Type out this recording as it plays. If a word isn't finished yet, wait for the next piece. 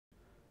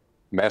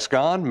Mask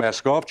on,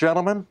 mask off,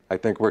 gentlemen. I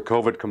think we're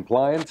COVID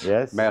compliant.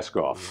 Yes. Mask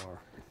off.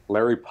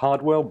 Larry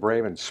Podwell,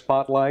 Braman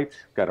Spotlight.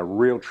 Got a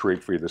real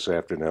treat for you this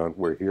afternoon.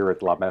 We're here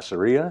at La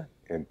Masseria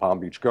in Palm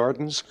Beach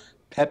Gardens.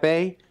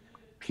 Pepe,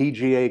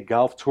 PGA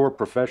Golf Tour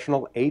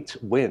professional, 8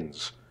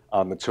 wins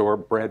on the tour.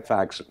 Brad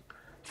Faxon,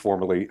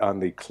 formerly on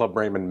the Club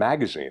Braman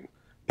magazine.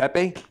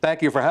 Pepe,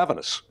 thank you for having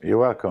us. You're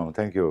welcome.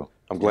 Thank you.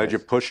 I'm glad you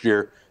pushed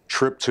your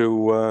trip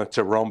to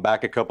Rome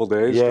back a couple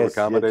days to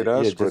accommodate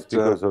us. Yes, just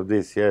because of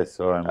this, yes.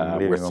 So I'm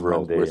leaving we're thrilled. on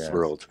Monday. We're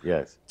thrilled.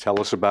 Yes.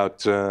 Tell us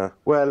about your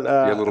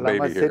little La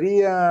baby here.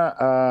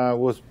 Masseria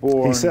was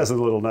born. He says it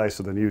a little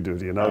nicer than you do.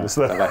 Do you notice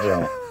that?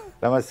 Yeah.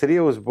 La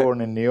Masseria was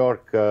born in New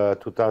York,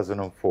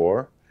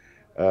 2004.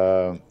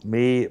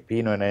 Me,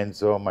 Pino, and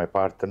Enzo, my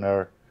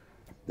partner,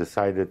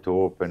 decided to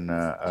open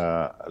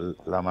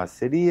La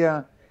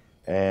Masseria,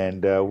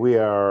 and we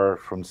are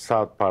from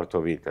south part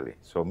of Italy.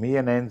 So me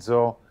and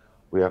Enzo,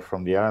 we are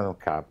from the island of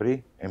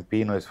Capri, and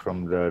Pino is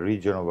from the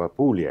region of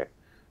Apulia.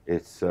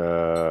 It's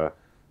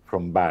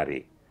from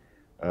Bari.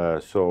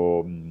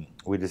 So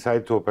we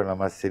decided to open La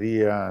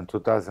Masseria in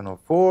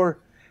 2004,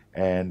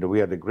 and we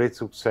had a great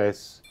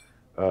success.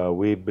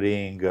 We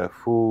bring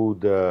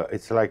food,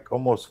 it's like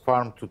almost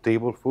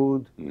farm-to-table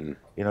food, you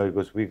know,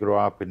 because we grew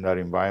up in that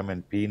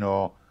environment.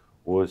 Pino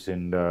was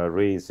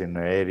raised in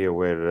an area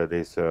where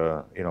there's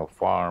a,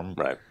 farm.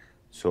 Right.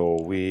 So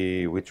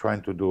we're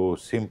trying to do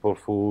simple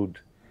food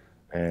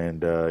and,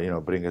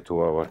 bring it to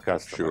our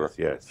customers. Sure.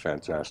 Yes.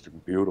 Fantastic.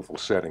 Beautiful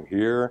setting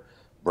here.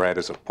 Brad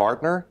is a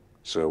partner,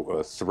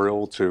 so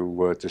thrilled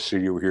to see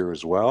you here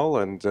as well.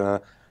 And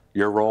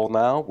your role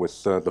now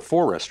with the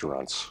 4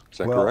 restaurants. Is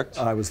that correct?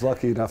 I was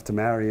lucky enough to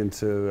marry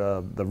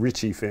into the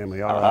Ricci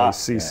family,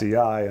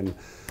 R-I-C-C-I, and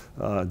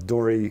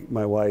Dory,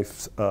 my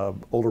wife's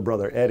older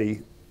brother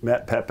Eddie,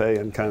 met Pepe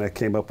and kind of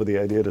came up with the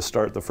idea to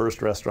start the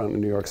first restaurant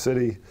in New York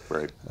City.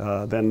 Right.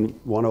 Then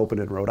one opened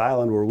in Rhode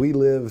Island where we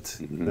lived,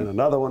 then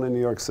another one in New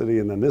York City,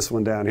 and then this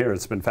one down here.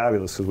 It's been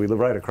fabulous because we live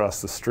right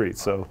across the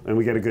street, and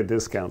we get a good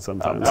discount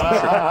sometimes.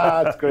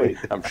 That's great.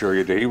 I'm sure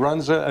you do. He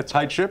runs a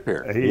tight ship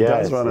here. He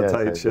does run a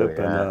tight ship,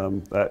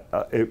 and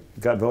it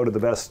got voted the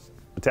best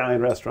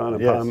Italian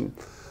restaurant in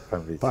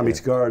Palm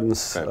Beach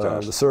Gardens.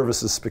 The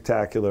service is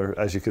spectacular.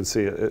 As you can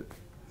see,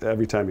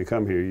 every time you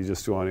come here, you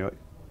just want to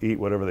eat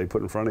whatever they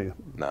put in front of you.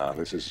 No,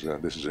 this is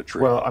a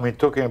treat. Well, I mean,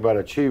 talking about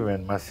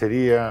achievement,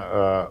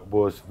 Masseria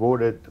was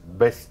voted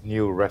best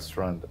new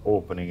restaurant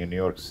opening in New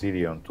York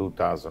City in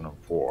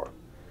 2004.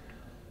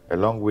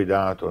 Along with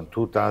that, in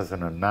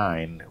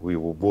 2009, we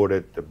were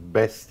voted the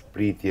best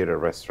pre-theater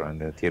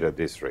restaurant in the theater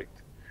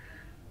district.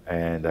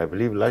 And I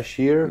believe last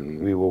year,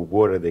 we were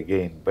voted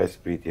again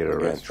best pre-theater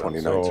restaurant.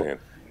 2019.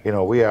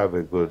 So, we have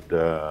a good,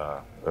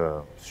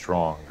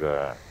 strong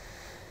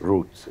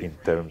roots in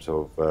terms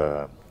of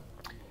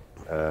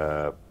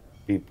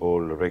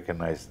people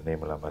recognize the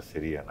name of La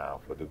Masseria now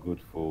for the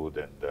good food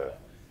and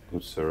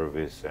good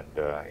service,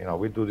 and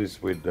we do this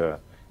with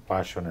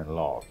passion and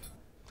love.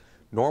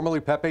 Normally,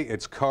 Pepe,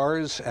 it's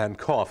cars and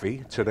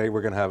coffee. Today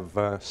we're going to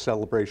have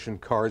celebration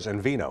cars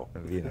and vino.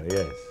 Vino,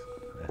 yes.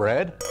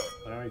 Brad,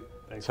 All right,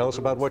 thanks. tell us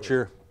about what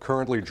you're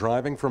currently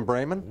driving from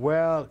Braman.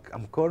 Well,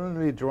 I'm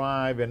currently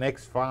driving an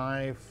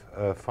X5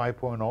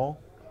 5.0.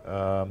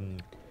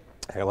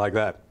 I like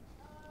that.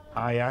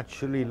 I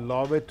actually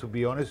love it. To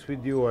be honest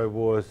with you, I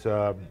was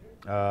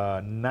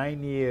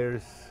 9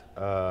 years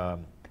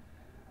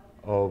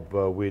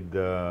with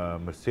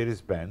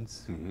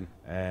Mercedes-Benz,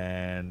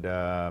 and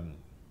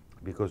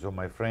because of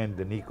my friend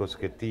Nico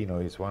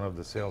Schettino, he's one of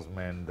the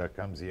salesmen that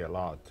comes here a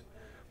lot.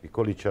 We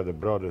call each other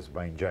brothers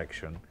by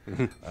injection.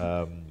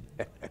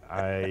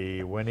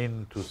 I went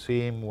in to see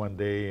him one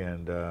day,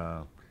 and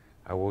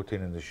I walked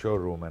in the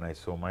showroom and I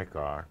saw my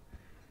car.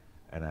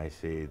 And I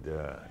said,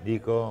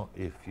 Nico,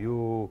 if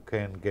you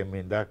can get me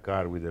in that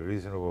car with a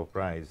reasonable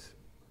price,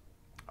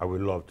 I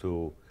would love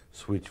to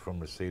switch from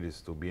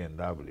Mercedes to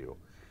BMW.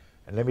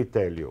 And let me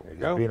tell you, it's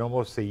been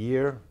almost a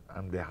year.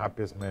 I'm the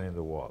happiest man in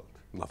the world.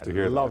 Love to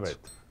hear that. Love it.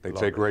 They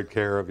take great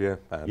care of you.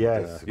 And,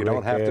 yes, you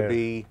don't have to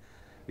be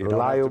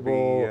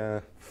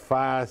reliable,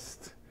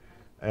 fast,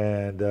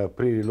 and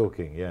pretty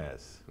looking.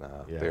 Yes.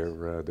 Yes.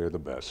 They're the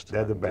best.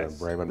 They're the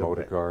best. Braman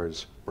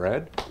Motorcars.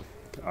 Brad?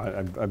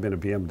 I've been a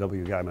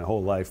BMW guy my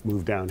whole life.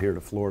 Moved down here to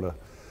Florida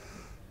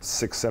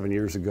 6, 7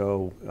 years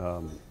ago.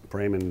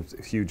 Braman's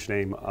a huge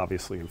name,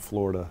 obviously, in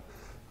Florida.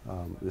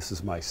 This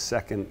is my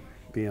second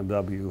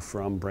BMW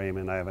from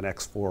Braman. I have an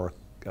X4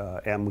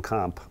 M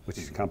Comp, which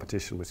is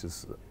competition, which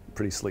is a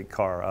pretty sleek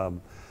car.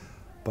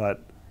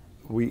 But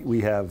we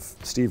have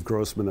Steve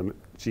Grossman, the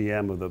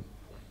GM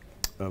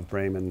of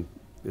Braman,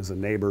 is a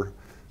neighbor.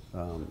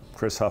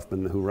 Chris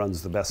Huffman, who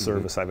runs the best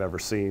service I've ever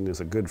seen,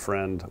 is a good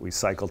friend. We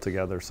cycle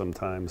together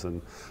sometimes,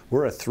 and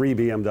we're a 3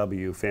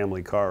 BMW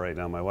family car right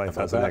now. My wife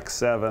has an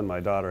X7, my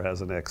daughter has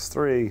an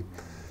X3,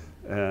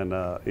 and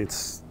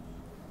it's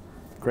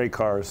great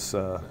cars.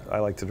 I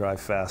like to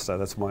drive fast.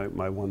 That's my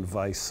one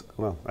vice.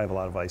 Well, I have a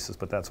lot of vices,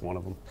 but that's one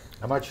of them.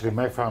 I'm actually,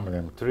 my family,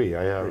 I'm 3.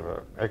 I have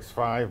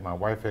X5, my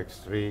wife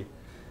X3,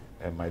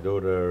 And my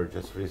daughter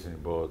just recently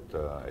bought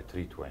a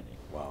 320.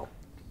 Wow.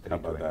 How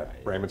about 320i.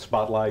 that? Braman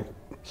Spotlight,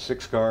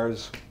 6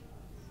 cars.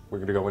 We're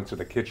going to go into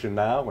the kitchen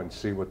now and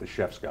see what the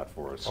chef's got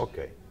for us.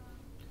 Okay,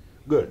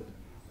 good.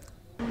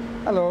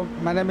 Hello,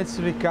 my name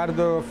is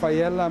Riccardo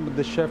Faiella. I'm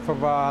the chef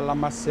of La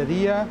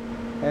Masseria,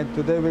 and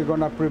today we're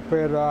gonna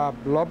prepare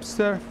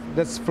lobster.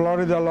 That's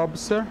Florida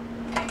lobster.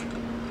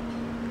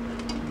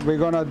 We're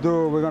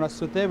gonna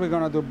saute. We're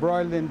gonna do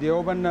broiled in the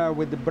oven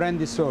with the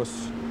brandy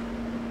sauce,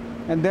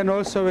 and then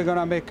also we're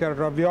gonna make a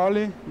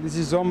ravioli. This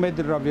is homemade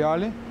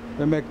ravioli.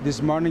 We make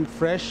this morning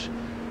fresh,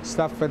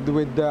 stuffed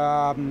with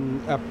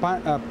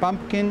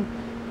pumpkin,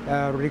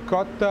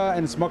 ricotta,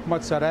 and smoked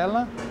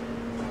mozzarella.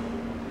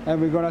 And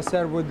we're gonna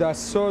serve with a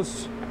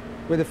sauce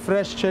with a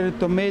fresh cherry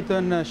tomato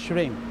and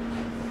shrimp.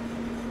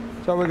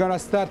 So we're gonna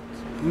start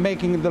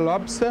making the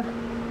lobster.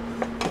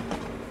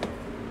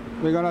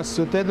 We're gonna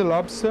saute the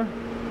lobster.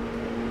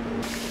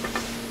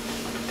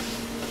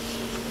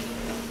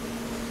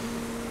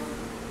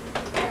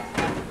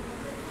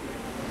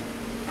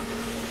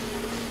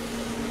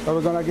 So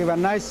we're gonna give a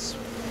nice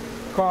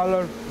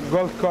color,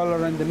 gold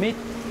color in the meat.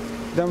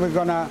 Then we're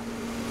gonna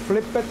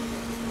flip it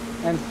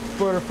and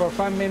put it for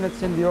 5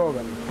 minutes in the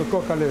oven to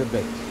cook a little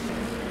bit.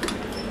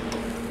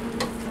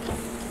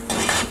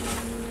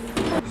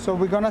 So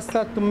we're gonna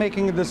start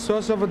making the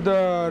sauce of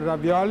the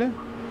ravioli.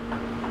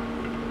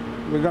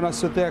 We're gonna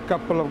saute a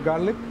couple of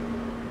garlic.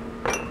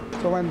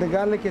 So when the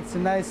garlic is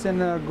nice and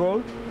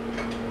gold,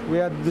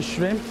 we add the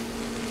shrimp.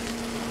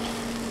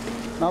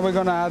 Now we're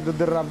gonna add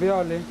the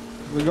ravioli.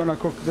 We're gonna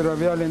cook the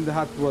ravioli in the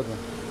hot water.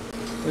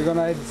 We're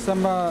gonna add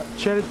some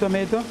cherry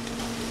tomato.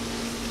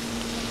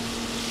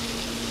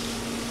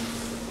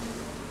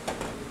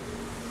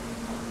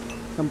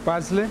 Some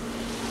parsley, and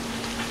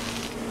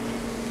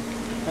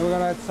we're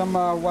gonna add some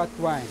white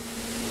wine.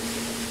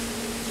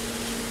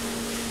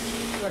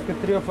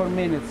 Like 3 or 4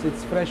 minutes.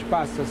 It's fresh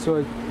pasta,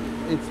 so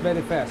it's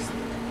very fast.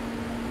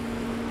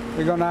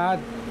 We're gonna add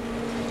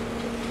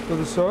to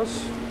the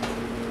sauce,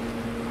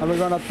 and we're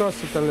gonna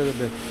toast it a little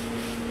bit.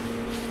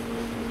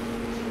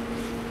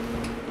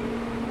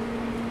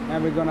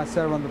 And we're gonna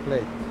serve on the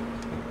plate.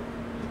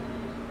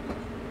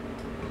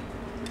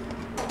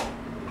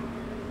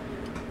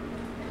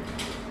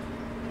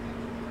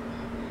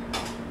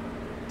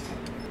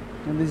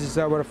 And this is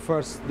our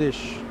first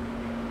dish.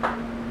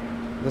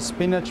 The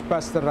spinach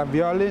pasta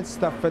ravioli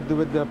stuffed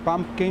with the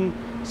pumpkin,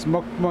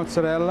 smoked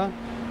mozzarella,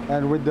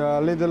 and with a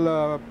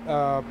little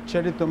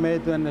cherry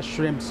tomato and a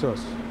shrimp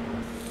sauce.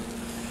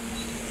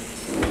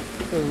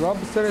 The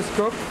lobster is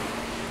cooked.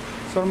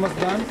 It's almost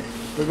done.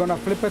 We're gonna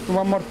flip it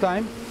one more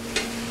time.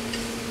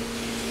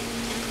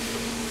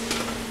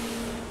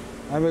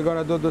 And we're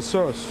gonna do the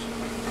sauce.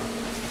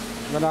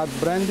 We're gonna add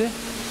brandy.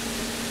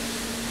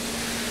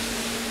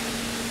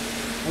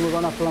 And we're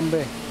gonna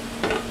flambe.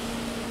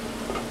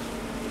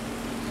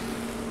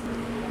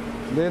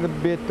 Little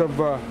bit of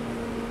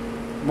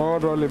more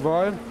olive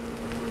oil.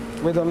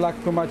 We don't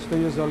like too much to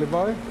use olive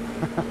oil.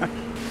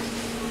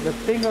 The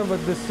thing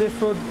about the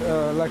seafood,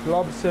 like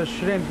lobster,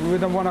 shrimp, we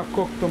don't want to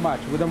cook too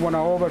much. We don't want to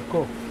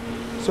overcook.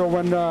 So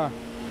when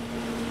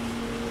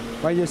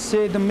you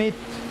see the meat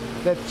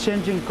that's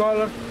changing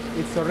color,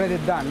 it's already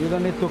done. You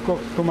don't need to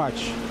cook too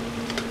much.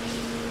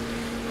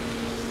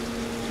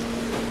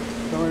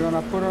 So we're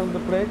gonna put it on the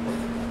plate.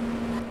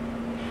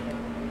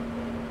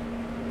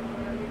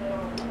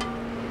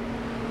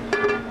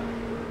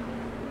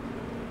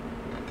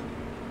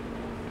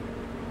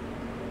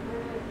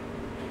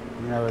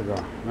 There we go.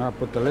 Now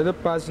put a little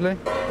parsley.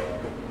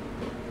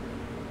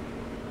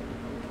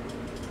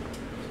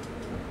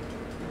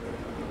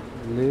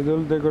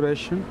 Little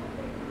decoration.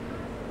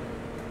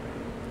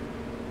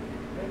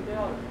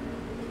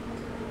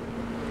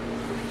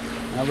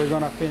 Now we're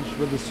gonna finish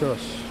with the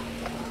sauce.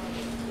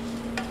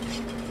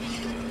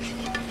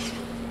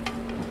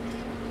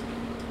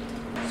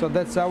 So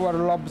that's our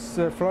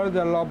lobster,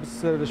 Florida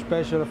lobster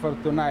special for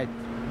tonight,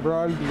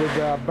 broiled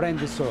with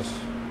brandy sauce.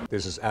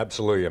 This is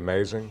absolutely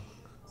amazing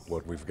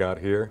what we've got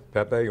here.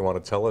 Pepe, you want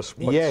to tell us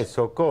what's... Yes,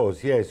 of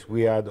course, yes.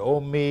 We had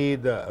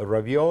homemade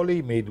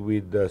ravioli made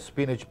with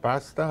spinach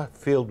pasta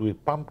filled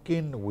with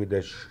pumpkin with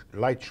a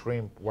light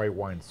shrimp white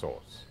wine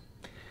sauce.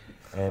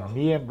 And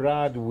me and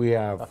Brad, we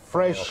have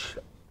fresh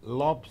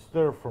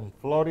lobster from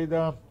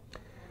Florida.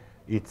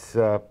 It's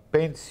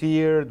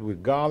pan-seared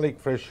with garlic,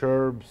 fresh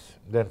herbs,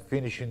 then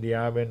finished in the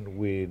oven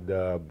with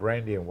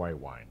brandy and white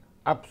wine.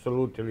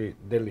 Absolutely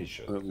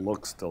delicious. It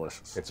looks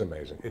delicious. It's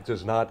amazing. It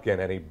does not get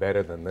any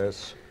better than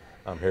this.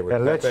 I'm here with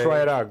And let's Pepe,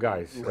 try it out,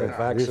 guys.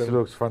 Faxon, This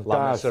looks fantastic.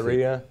 La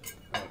Masseria.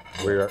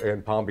 We are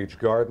in Palm Beach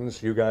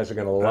Gardens. You guys are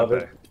going to love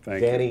it.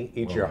 Thank you. Danny,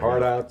 eat your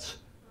heart out.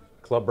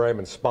 Club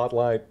Braman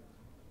Spotlight.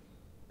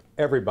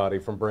 Everybody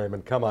from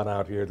Braman, come on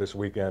out here this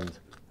weekend,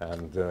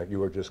 and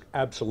you are just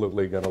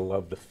absolutely going to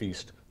love the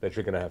feast that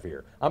you're going to have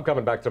here. I'm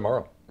coming back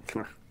tomorrow.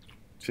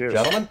 Cheers.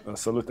 Gentlemen.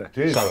 Salute.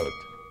 Salute.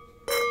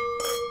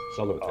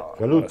 Salute.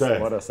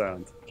 Salute. What a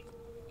sound.